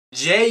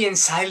Jay and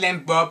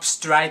Silent Bob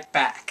Strike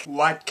Back.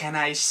 What can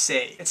I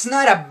say? It's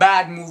not a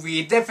bad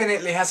movie, it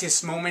definitely has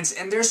its moments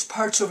and there's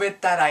parts of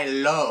it that I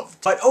loved.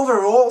 But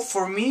overall,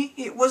 for me,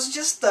 it was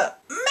just a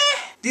meh.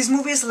 This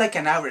movie is like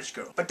an average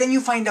girl, but then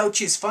you find out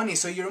she's funny,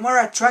 so you're more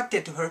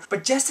attracted to her,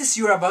 but just as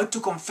you're about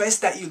to confess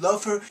that you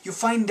love her, you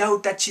find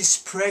out that she's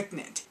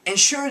pregnant. And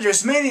sure,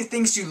 there's many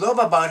things you love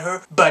about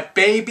her, but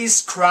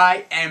babies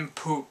cry and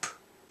poop.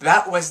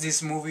 That was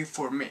this movie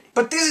for me.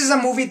 But this is a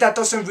movie that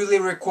doesn't really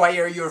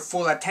require your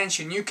full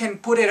attention. You can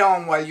put it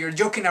on while you're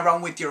joking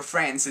around with your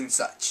friends and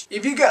such.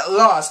 If you get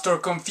lost or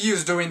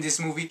confused during this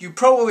movie, you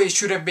probably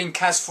should have been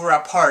cast for a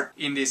part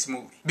in this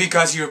movie.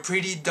 Because you're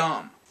pretty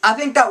dumb. I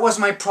think that was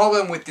my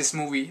problem with this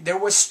movie. There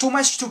was too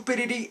much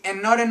stupidity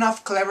and not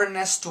enough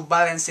cleverness to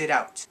balance it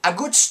out. A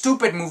good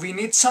stupid movie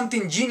needs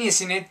something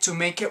genius in it to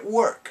make it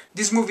work.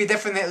 This movie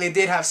definitely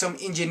did have some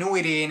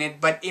ingenuity in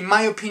it, but in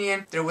my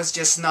opinion, there was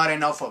just not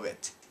enough of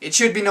it. It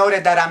should be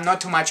noted that I'm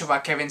not too much of a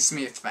Kevin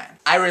Smith fan.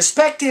 I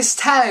respect his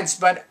talents,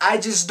 but I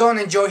just don't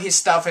enjoy his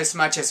stuff as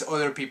much as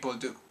other people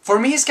do. For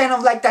me, he's kind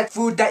of like that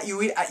food that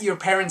you eat at your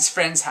parents'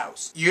 friend's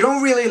house. You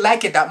don't really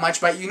like it that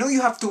much, but you know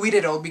you have to eat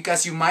it all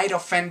because you might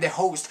offend the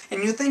host.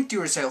 And you think to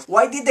yourself,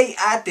 why did they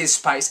add this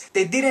spice?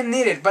 They didn't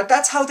need it, but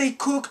that's how they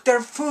cook their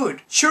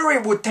food. Sure,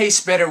 it would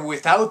taste better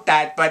without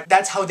that, but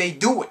that's how they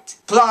do it.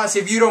 Plus,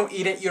 if you don't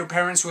eat it, your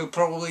parents will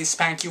probably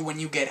spank you when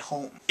you get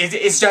home.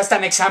 It's just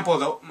an example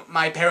though.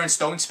 My parents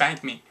don't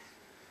spank me.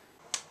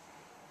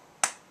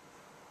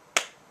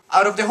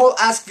 Out of the whole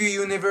Ask View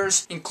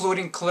universe,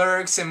 including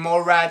Clerks and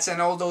Mallrats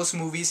and all those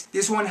movies,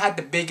 this one had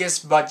the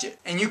biggest budget.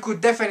 And you could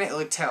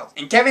definitely tell.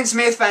 And Kevin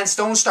Smith fans,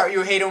 don't start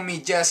your hate on me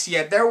just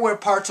yet. There were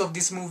parts of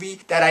this movie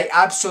that I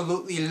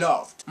absolutely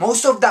loved.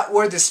 Most of that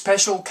were the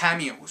special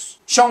cameos.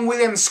 Sean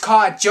William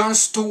Scott, Jon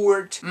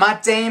Stewart,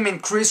 Matt Damon,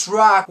 Chris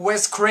Rock,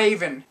 Wes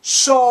Craven.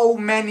 So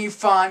many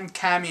fun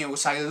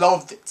cameos, I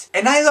loved it.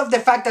 And I love the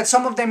fact that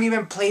some of them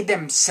even played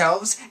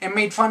themselves and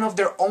made fun of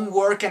their own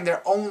work and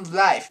their own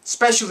life,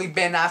 especially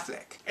Ben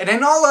Affleck. And I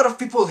know a lot of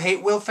people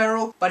hate Will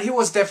Ferrell, but he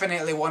was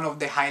definitely one of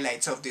the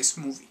highlights of this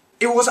movie.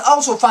 It was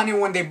also funny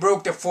when they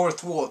broke the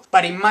fourth wall,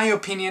 but in my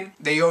opinion,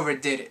 they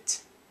overdid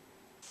it.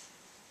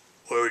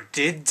 Or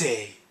did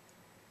they?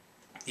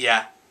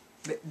 Yeah,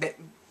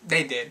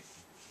 they did.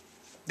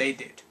 They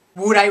did.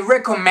 Would I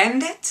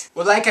recommend it?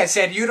 Well, like I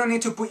said, you don't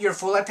need to put your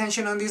full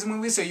attention on this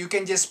movie, so you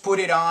can just put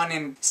it on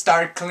and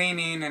start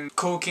cleaning and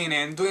cooking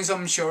and doing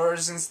some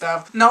chores and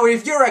stuff. Now,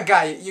 if you're a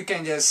guy, you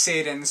can just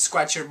sit and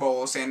scratch your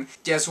balls and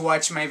just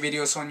watch my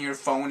videos on your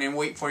phone and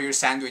wait for your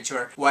sandwich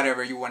or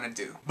whatever you want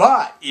to do.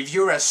 But, if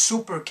you're a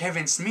super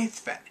Kevin Smith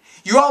fan,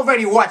 you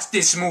already watched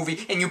this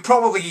movie and you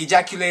probably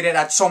ejaculated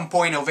at some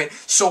point of it,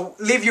 so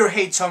leave your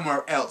hate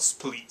somewhere else,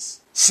 please.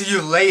 See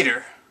you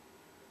later,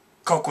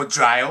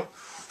 Crocodile.